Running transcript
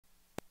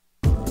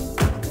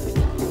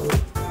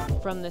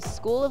from the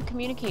School of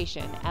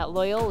Communication at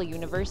Loyola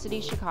University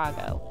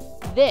Chicago.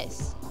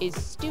 This is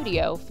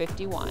Studio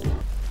 51.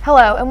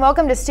 Hello and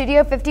welcome to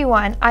Studio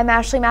 51. I'm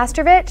Ashley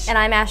Mastrovich. And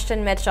I'm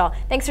Ashton Mitchell.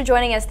 Thanks for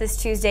joining us this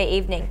Tuesday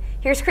evening.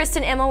 Here's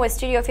Kristen Immel with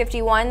Studio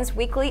 51's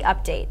weekly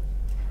update.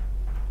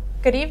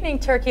 Good evening,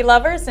 turkey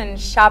lovers and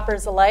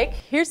shoppers alike.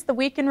 Here's the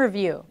week in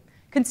review.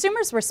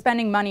 Consumers were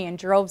spending money in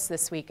droves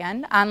this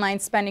weekend. Online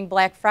spending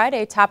Black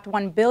Friday topped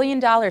 $1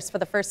 billion for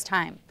the first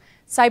time.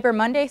 Cyber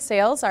Monday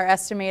sales are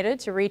estimated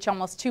to reach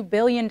almost $2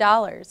 billion.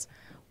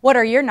 What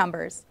are your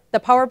numbers? The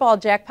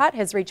Powerball jackpot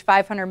has reached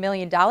 $500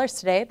 million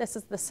today. This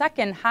is the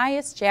second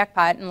highest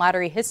jackpot in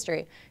lottery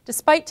history,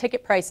 despite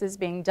ticket prices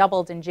being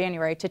doubled in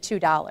January to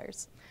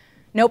 $2.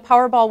 No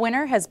Powerball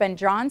winner has been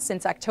drawn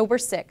since October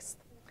 6th.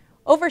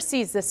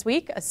 Overseas this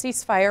week, a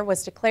ceasefire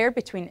was declared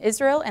between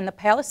Israel and the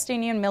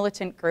Palestinian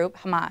militant group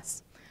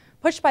Hamas.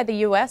 Pushed by the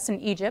U.S. and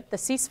Egypt, the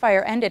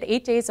ceasefire ended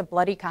 8 days of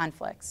bloody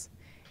conflicts.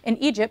 In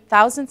Egypt,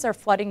 thousands are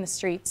flooding the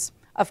streets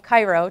of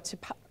Cairo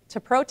to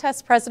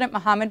protest President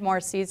Mohamed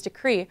Morsi's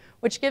decree,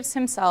 which gives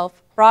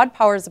himself broad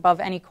powers above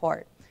any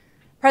court.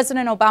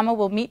 President Obama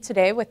will meet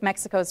today with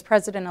Mexico's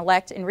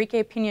president-elect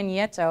Enrique Peña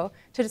Nieto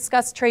to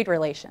discuss trade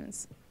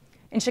relations.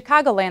 In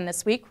Chicagoland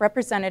this week,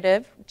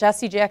 Representative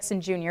Jesse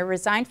Jackson Jr.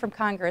 resigned from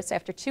Congress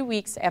after 2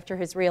 weeks after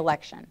his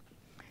re-election.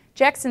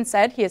 Jackson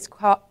said he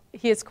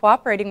is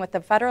cooperating with the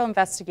federal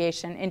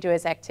investigation into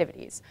his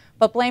activities,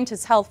 but blamed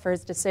his health for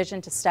his decision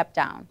to step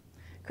down.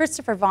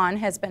 Christopher Vaughn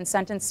has been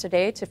sentenced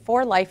today to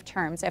 4 life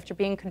terms after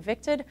being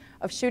convicted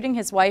of shooting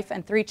his wife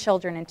and 3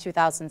 children in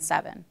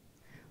 2007.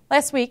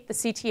 Last week, the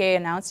CTA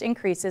announced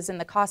increases in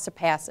the cost of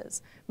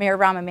passes. Mayor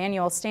Rahm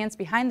Emanuel stands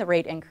behind the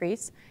rate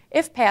increase.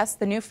 If passed,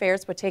 the new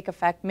fares would take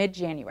effect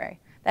mid-January.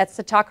 That's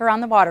the talk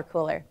around the water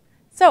cooler.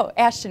 So,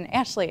 Ashton,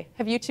 Ashley,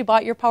 have you two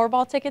bought your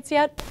Powerball tickets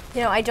yet?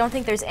 You know, I don't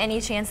think there's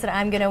any chance that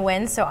I'm going to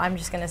win, so I'm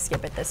just going to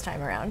skip it this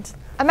time around.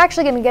 I'm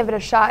actually going to give it a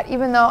shot,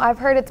 even though I've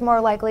heard it's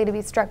more likely to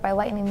be struck by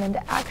lightning than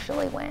to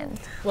actually win.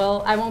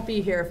 Well, I won't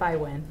be here if I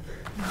win.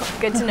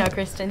 Good to know,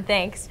 Kristen.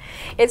 Thanks.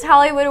 It's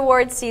Hollywood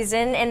Awards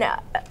season, and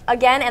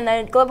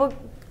the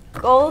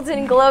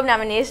Golden Globe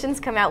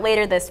nominations come out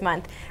later this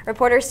month.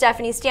 Reporter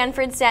Stephanie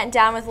Stanford sat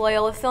down with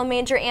Loyola film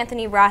major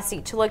Anthony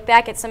Rossi to look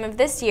back at some of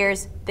this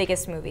year's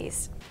biggest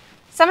movies.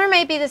 Summer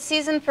may be the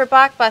season for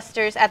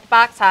blockbusters at the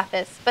box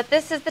office, but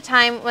this is the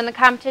time when the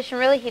competition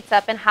really heats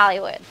up in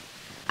Hollywood.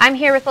 I'm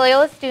here with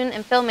Loyola student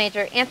and film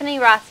major Anthony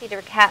Rossi to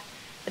recap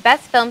the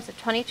best films of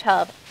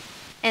 2012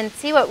 and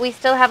see what we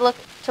still have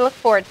to look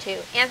forward to.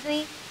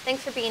 Anthony,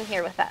 thanks for being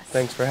here with us.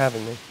 Thanks for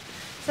having me.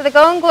 So the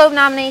Golden Globe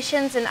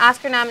nominations and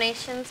Oscar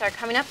nominations are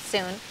coming up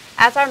soon.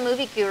 As our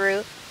movie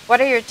guru, what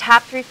are your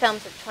top 3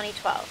 films of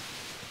 2012?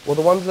 Well,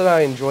 the ones that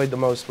I enjoyed the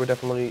most were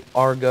definitely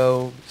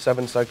Argo,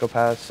 Seven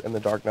Psychopaths, and The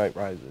Dark Knight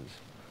Rises.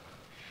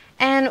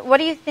 And what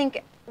do you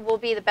think will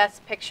be the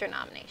Best Picture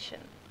nomination?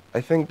 I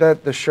think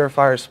that the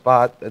surefire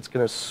spot that's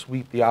going to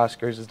sweep the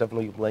Oscars is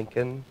definitely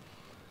Lincoln,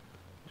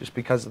 just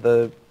because of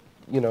the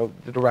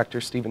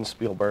director Steven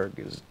Spielberg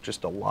is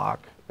just a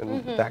lock,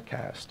 and that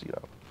cast,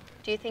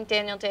 Do you think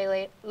Daniel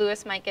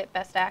Day-Lewis might get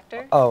Best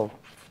Actor? Oh,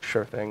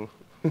 sure thing.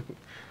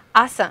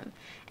 Awesome.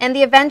 And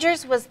The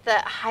Avengers was the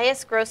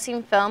highest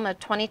grossing film of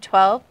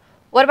 2012.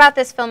 What about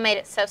this film made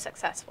it so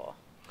successful?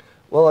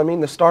 Well, I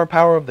mean, the star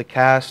power of the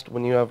cast,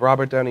 when you have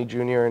Robert Downey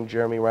Jr. and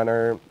Jeremy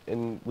Renner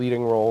in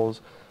leading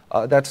roles,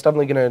 that's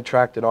definitely going to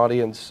attract an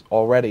audience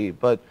already.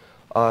 But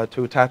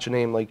to attach a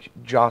name like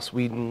Joss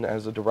Whedon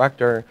as a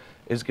director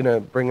is going to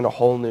bring in a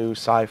whole new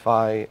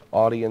sci-fi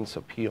audience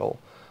appeal.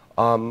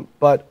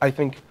 But I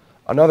think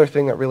another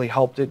thing that really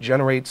helped it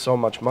generate so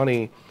much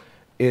money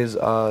is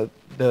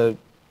the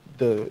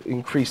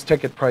increased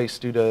ticket price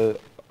due to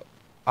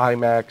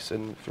IMAX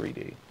and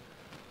 3D.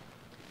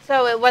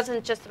 So it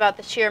wasn't just about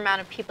the sheer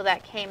amount of people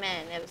that came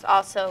in. It was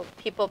also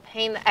people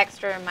paying the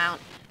extra amount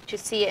to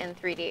see it in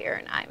 3D or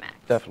in IMAX.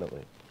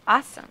 Definitely.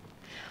 Awesome.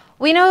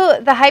 We know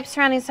the hype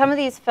surrounding some of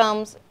these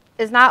films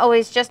is not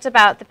always just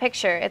about the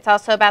picture. It's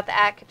also about the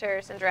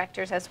actors and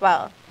directors as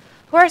well.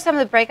 Who are some of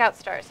the breakout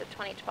stars of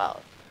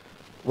 2012?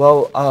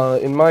 Well,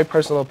 in my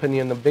personal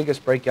opinion, the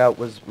biggest breakout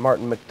was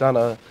Martin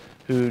McDonagh,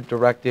 who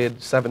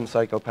directed Seven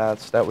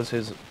Psychopaths. That was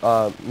his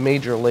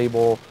major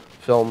label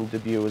film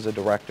debut as a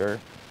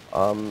director.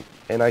 And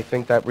I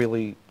think that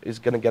really is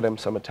going to get him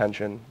some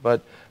attention.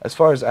 But as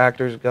far as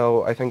actors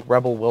go, I think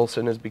Rebel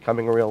Wilson is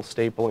becoming a real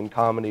staple in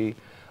comedy.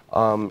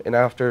 And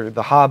after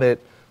The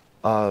Hobbit,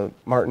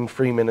 Martin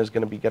Freeman is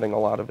going to be getting a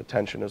lot of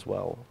attention as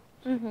well.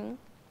 Mm-hmm.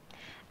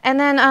 And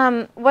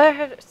then what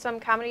are some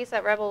comedies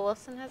that Rebel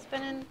Wilson has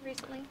been in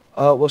recently?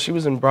 Well, she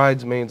was in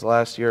Bridesmaids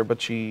last year,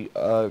 but she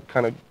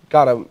kind of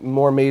got a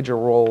more major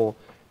role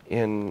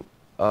in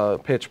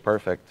Pitch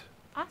Perfect.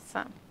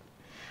 Awesome.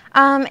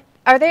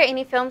 Are there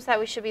any films that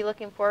we should be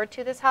looking forward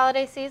to this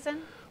holiday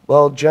season?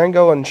 Well,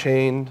 Django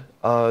Unchained,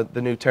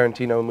 the new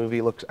Tarantino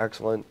movie, looks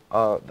excellent.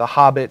 The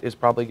Hobbit is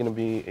probably going to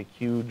be a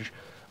huge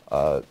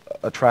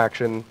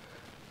attraction.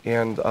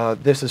 And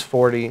This Is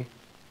 40,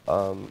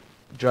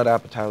 Judd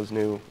Apatow's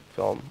new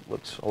film,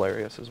 looks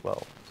hilarious as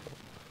well. So.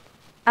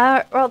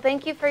 Well,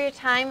 thank you for your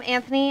time,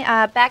 Anthony.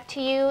 Back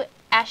to you,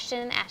 Ashton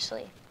and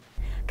Ashley.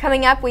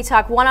 Coming up, we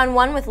talk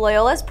one-on-one with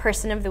Loyola's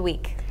Person of the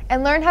Week.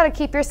 And learn how to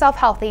keep yourself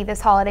healthy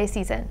this holiday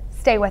season.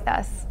 Stay with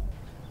us.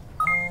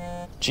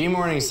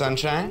 G-Morning,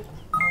 sunshine.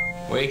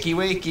 Wakey,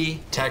 wakey.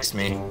 Text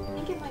me.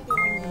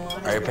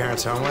 Are your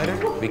parents home later?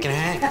 We can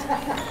hang.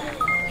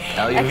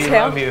 LUV,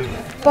 love you.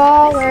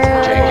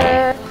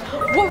 Baller.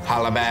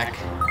 Holla back.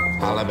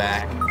 Holla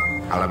back.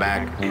 Holla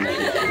back.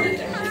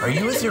 Are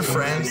you with your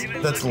friends?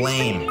 That's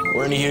lame.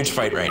 We're in a huge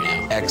fight right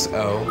now.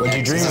 XO. What'd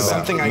you dream about?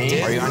 Something I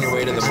did. Are you on your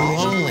way to the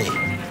mall? I'm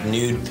lonely.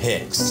 Nude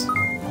pics.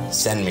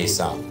 Send me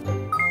some.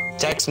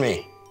 Text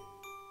me.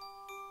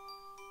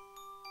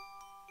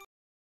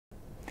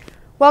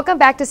 Welcome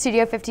back to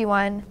Studio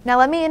 51. Now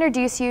let me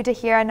introduce you to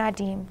Hira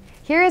Nadeem.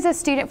 Hira is a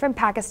student from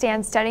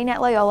Pakistan studying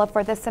at Loyola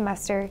for this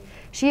semester.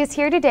 She is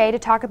here today to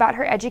talk about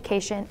her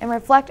education and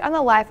reflect on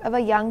the life of a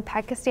young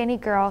Pakistani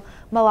girl,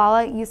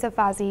 Malala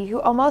Yousafzai, who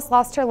almost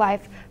lost her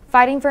life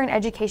fighting for an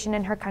education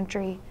in her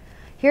country.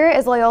 Hira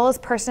is Loyola's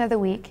Person of the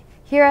Week.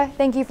 Hira,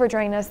 thank you for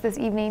joining us this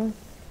evening.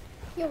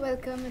 You're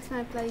welcome. It's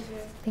my pleasure.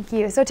 Thank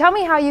you. So tell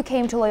me how you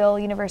came to Loyola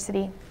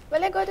University.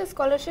 Well, I got a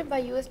scholarship by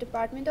U.S.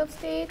 Department of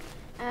State,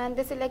 and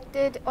they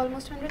selected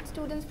almost 100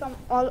 students from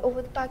all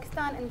over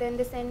Pakistan, and then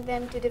they sent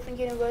them to different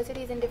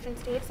universities in different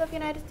states of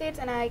United States.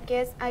 And I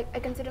guess I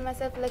consider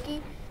myself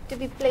lucky to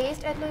be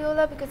placed at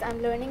Loyola because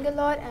I'm learning a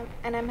lot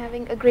and I'm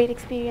having a great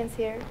experience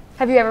here.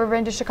 Have you ever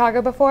been to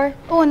Chicago before?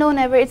 Oh no,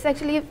 never. It's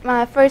actually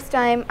my first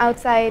time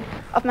outside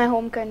of my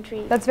home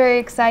country. That's very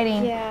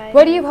exciting. Yeah.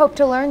 What do you hope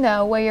to learn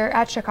though while you're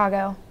at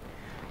Chicago?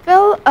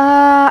 Well,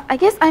 I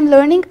guess I'm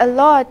learning a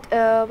lot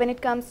when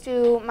it comes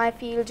to my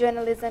field,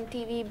 journalism,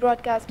 TV,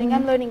 broadcasting.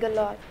 I'm learning a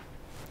lot.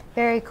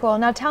 Very cool.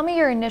 Now tell me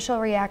your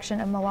initial reaction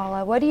of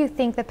Malala. What do you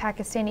think the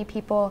Pakistani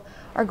people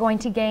are going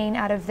to gain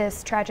out of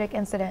this tragic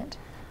incident?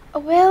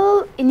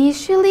 Well,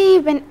 initially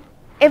when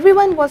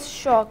everyone was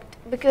shocked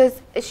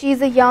because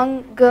she's a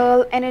young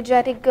girl,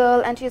 energetic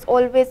girl, and she's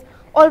always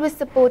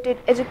supported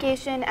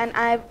education, and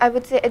I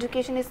would say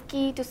education is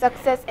key to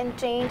success and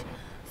change.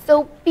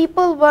 So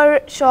people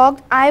were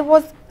shocked. I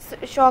was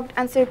shocked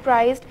and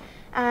surprised,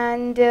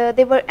 and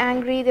they were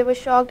angry, they were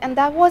shocked, and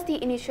that was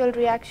the initial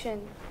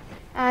reaction.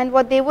 And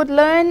what they would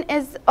learn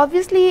is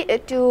obviously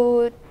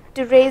to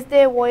raise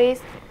their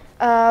voice,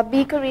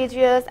 be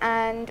courageous,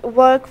 and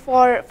work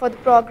for the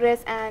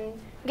progress, and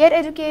get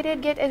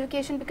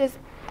education, because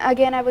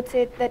again I would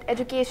say that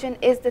education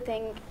is the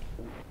thing.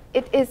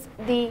 It is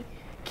the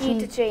key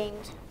to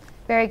change.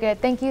 Very good.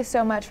 Thank you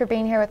so much for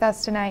being here with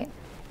us tonight.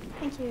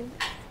 Thank you.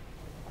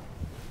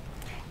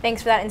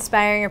 Thanks for that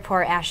inspiring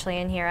report, Ashley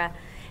and Hira.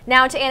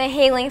 Now to Anna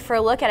Haling for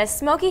a look at a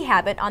smoky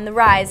habit on the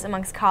rise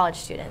amongst college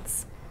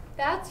students.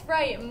 That's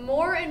right.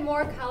 More and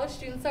more college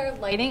students are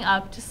lighting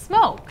up to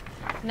smoke.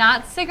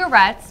 Not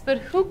cigarettes, but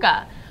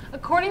hookah.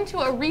 According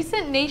to a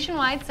recent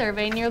nationwide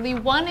survey, nearly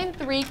 1 in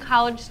 3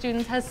 college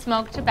students has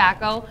smoked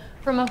tobacco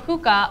from a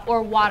hookah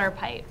or water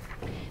pipe.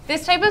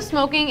 This type of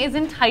smoking is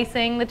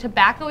enticing. The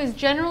tobacco is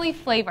generally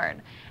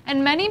flavored,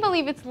 and many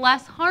believe it's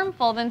less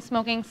harmful than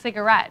smoking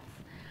cigarettes.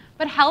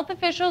 But health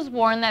officials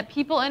warn that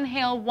people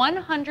inhale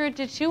 100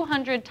 to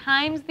 200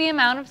 times the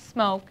amount of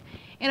smoke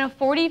in a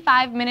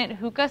 45-minute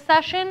hookah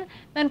session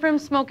than from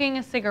smoking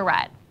a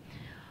cigarette.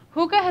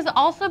 Hookah has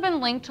also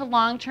been linked to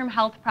long-term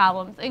health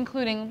problems,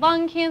 including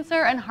lung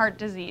cancer and heart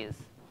disease.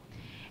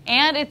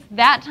 And it's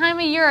that time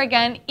of year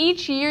again.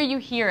 Each year you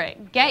hear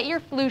it. Get your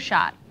flu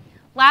shot.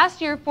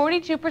 Last year,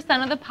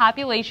 42% of the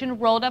population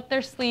rolled up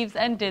their sleeves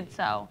and did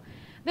so.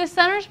 The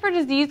Centers for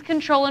Disease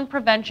Control and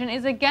Prevention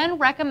is again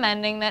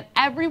recommending that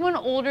everyone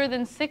older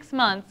than 6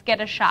 months get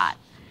a shot.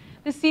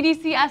 The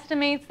CDC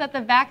estimates that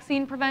the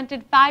vaccine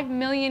prevented 5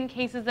 million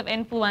cases of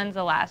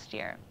influenza last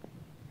year.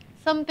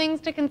 Some things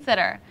to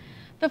consider.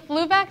 The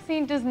flu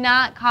vaccine does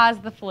not cause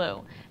the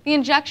flu. The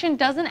injection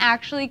doesn't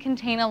actually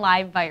contain a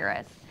live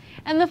virus.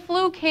 And the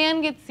flu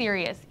can get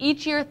serious.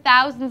 Each year,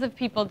 thousands of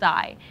people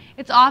die.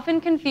 It's often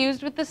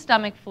confused with the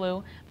stomach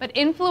flu, but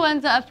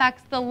influenza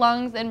affects the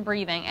lungs and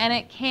breathing, and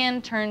it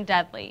can turn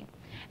deadly.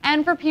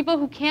 And for people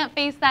who can't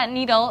face that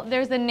needle,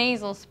 there's a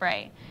nasal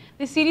spray.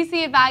 The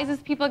CDC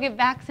advises people get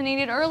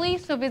vaccinated early,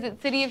 so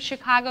visit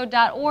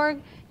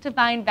cityofchicago.org to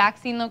find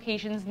vaccine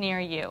locations near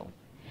you.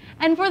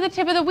 And for the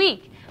tip of the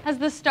week, has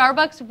the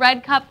Starbucks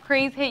Red Cup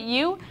craze hit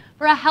you?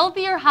 For a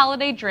healthier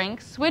holiday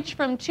drink, switch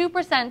from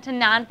 2% to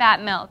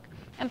non-fat milk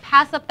and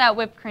pass up that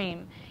whipped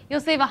cream. You'll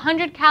save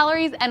 100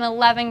 calories and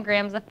 11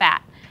 grams of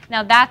fat.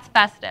 Now that's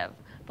festive.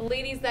 But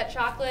ladies,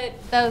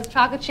 those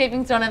chocolate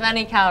shavings don't have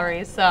any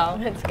calories, so.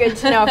 It's good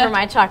to know for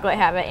my chocolate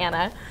habit,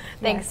 Anna.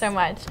 Thanks so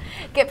much.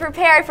 Get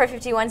prepared for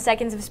 51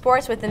 seconds of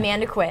sports with the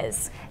Amanda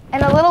Quiz.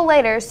 And a little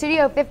later,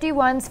 Studio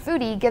 51's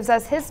Foodie gives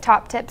us his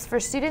top tips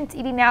for students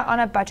eating out on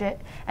a budget.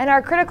 And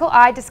our Critical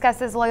Eye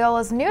discusses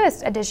Loyola's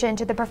newest addition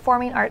to the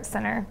Performing Arts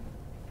Center.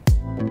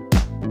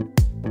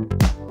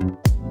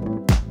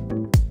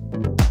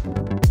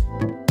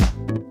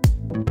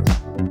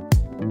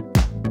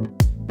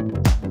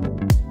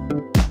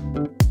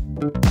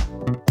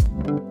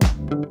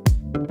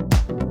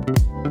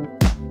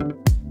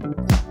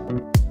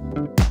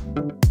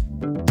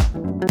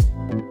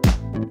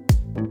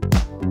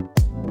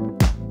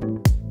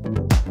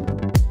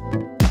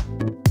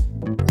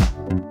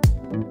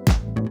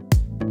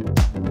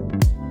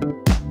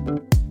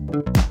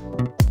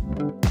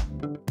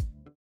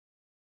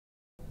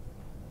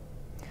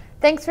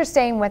 Thanks for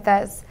staying with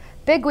us.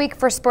 Big week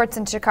for sports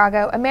in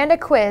Chicago. Amanda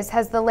Quiz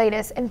has the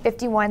latest in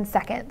 51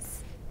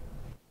 seconds.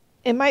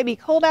 It might be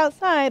cold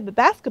outside, but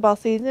basketball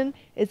season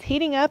is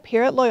heating up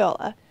here at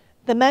Loyola.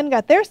 The men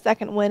got their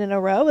second win in a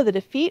row with a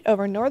defeat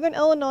over Northern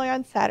Illinois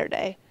on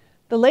Saturday.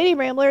 The Lady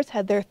Ramblers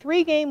had their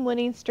 3-game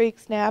winning streak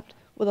snapped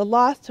with a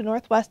loss to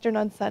Northwestern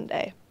on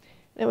Sunday.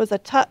 It was a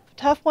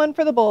tough one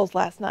for the Bulls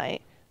last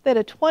night. They had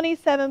a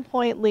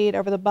 27-point lead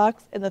over the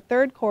Bucks in the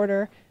third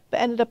quarter, but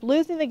ended up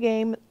losing the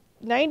game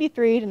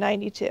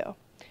 93-92.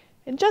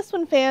 And just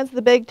when fans of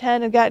the Big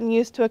Ten had gotten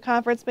used to a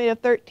conference made of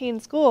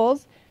 13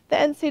 schools, the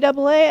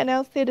NCAA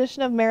announced the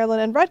addition of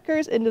Maryland and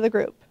Rutgers into the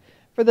group.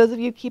 For those of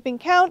you keeping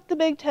count, the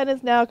Big Ten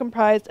is now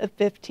comprised of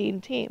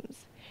 15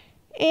 teams.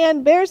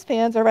 And Bears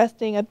fans are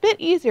resting a bit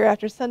easier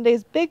after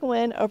Sunday's big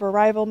win over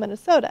rival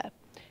Minnesota.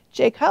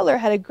 Jay Cutler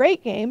had a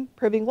great game,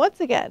 proving once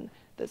again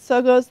that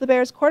so goes the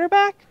Bears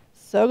quarterback,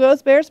 so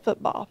goes Bears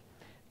football.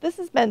 This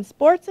has been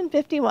Sports in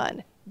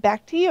 51.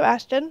 Back to you,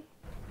 Ashton.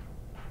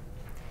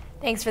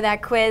 Thanks for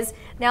that quiz.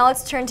 Now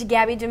let's turn to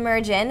Gabby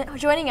Demergen,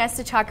 joining us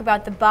to talk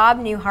about the Bob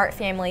Newhart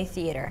Family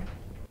Theater.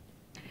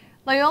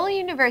 Loyola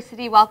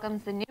University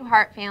welcomes the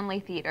Newhart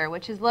Family Theater,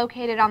 which is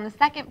located on the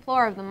second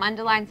floor of the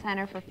Mundelein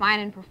Center for Fine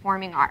and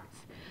Performing Arts.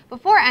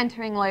 Before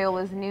entering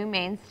Loyola's new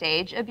main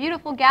stage, a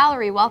beautiful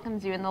gallery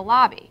welcomes you in the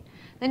lobby.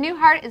 The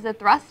Newhart is a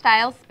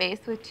thrust-style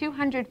space with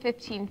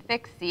 215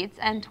 fixed seats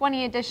and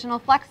 20 additional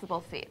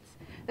flexible seats.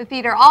 The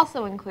theater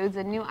also includes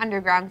a new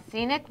underground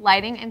scenic,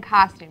 lighting, and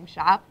costume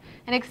shop,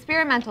 an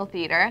experimental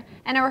theater,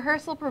 and a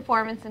rehearsal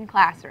performance and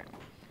classroom.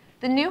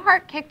 The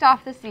Newhart kicked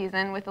off the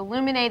season with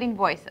Illuminating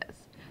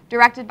Voices.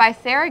 Directed by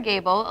Sarah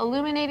Gable,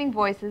 Illuminating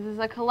Voices is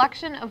a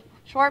collection of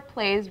short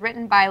plays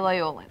written by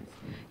Loyolans.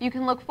 You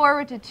can look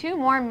forward to 2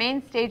 more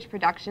main stage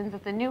productions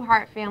at the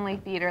Newhart Family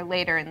Theater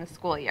later in the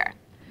school year.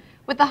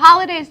 With the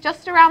holidays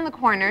just around the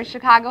corner,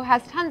 Chicago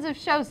has tons of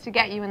shows to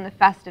get you in the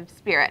festive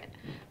spirit.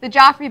 The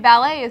Joffrey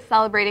Ballet is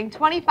celebrating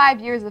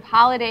 25 years of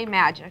holiday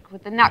magic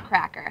with the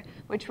Nutcracker,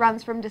 which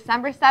runs from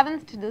December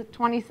 7th to the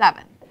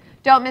 27th.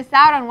 Don't miss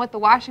out on what the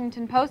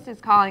Washington Post is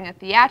calling a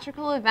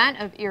theatrical event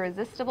of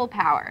irresistible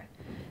power.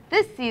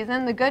 This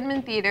season, the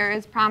Goodman Theater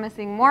is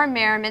promising more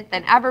merriment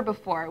than ever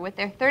before with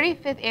their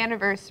 35th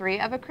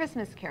anniversary of A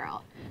Christmas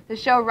Carol. The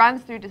show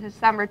runs through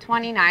December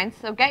 29th,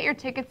 so get your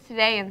tickets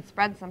today and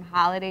spread some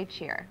holiday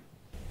cheer.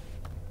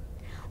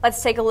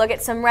 Let's take a look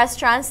at some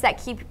restaurants that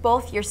keep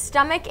both your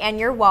stomach and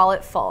your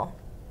wallet full.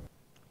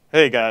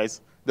 Hey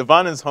guys,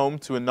 Devon is home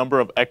to a number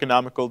of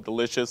economical,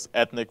 delicious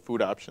ethnic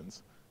food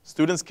options.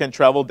 Students can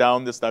travel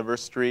down this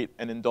diverse street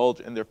and indulge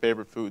in their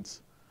favorite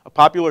foods. A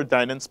popular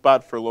dine-in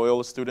spot for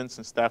Loyola students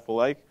and staff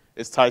alike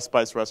is Thai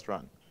Spice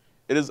Restaurant.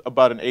 It is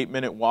about an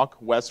 8-minute walk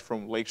west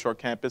from Lakeshore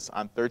campus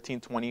on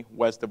 1320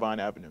 West Devon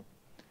Avenue.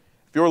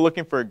 If you're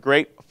looking for a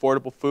great,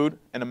 affordable food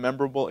and a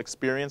memorable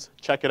experience,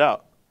 check it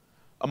out.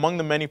 Among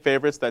the many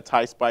favorites that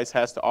Thai Spice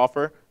has to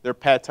offer, their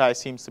pad thai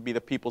seems to be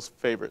the people's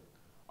favorite,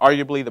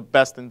 arguably the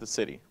best in the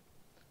city.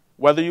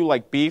 Whether you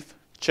like beef,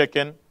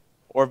 chicken,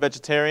 or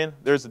vegetarian,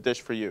 there's a dish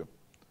for you.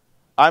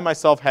 I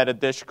myself had a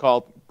dish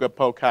called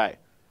gapo kai,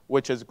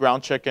 which is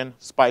ground chicken,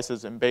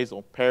 spices, and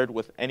basil paired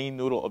with any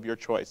noodle of your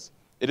choice.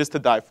 It is to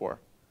die for.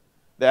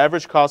 The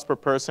average cost per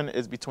person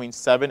is between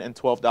 $7 and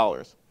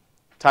 $12.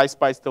 Thai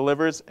Spice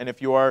delivers, and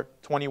if you are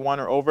 21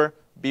 or over,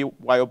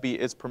 BYOB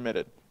is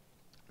permitted.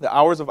 The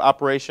hours of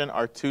operation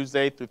are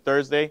Tuesday through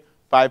Thursday,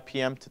 5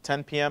 p.m. to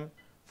 10 p.m.,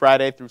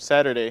 Friday through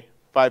Saturday,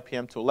 5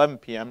 p.m. to 11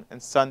 p.m.,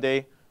 and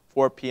Sunday,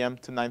 4 p.m.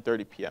 to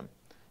 9:30 p.m.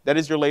 That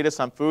is your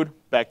latest on food.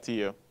 Back to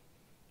you.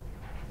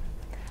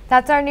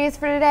 That's our news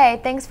for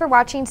today. Thanks for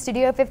watching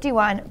Studio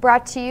 51,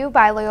 brought to you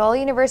by Loyola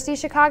University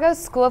Chicago's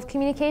School of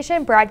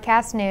Communication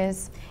Broadcast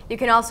News. You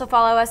can also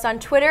follow us on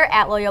Twitter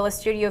at Loyola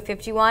Studio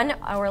 51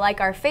 or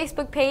like our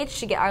Facebook page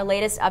to get our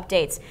latest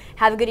updates.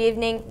 Have a good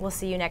evening. We'll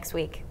see you next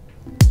week.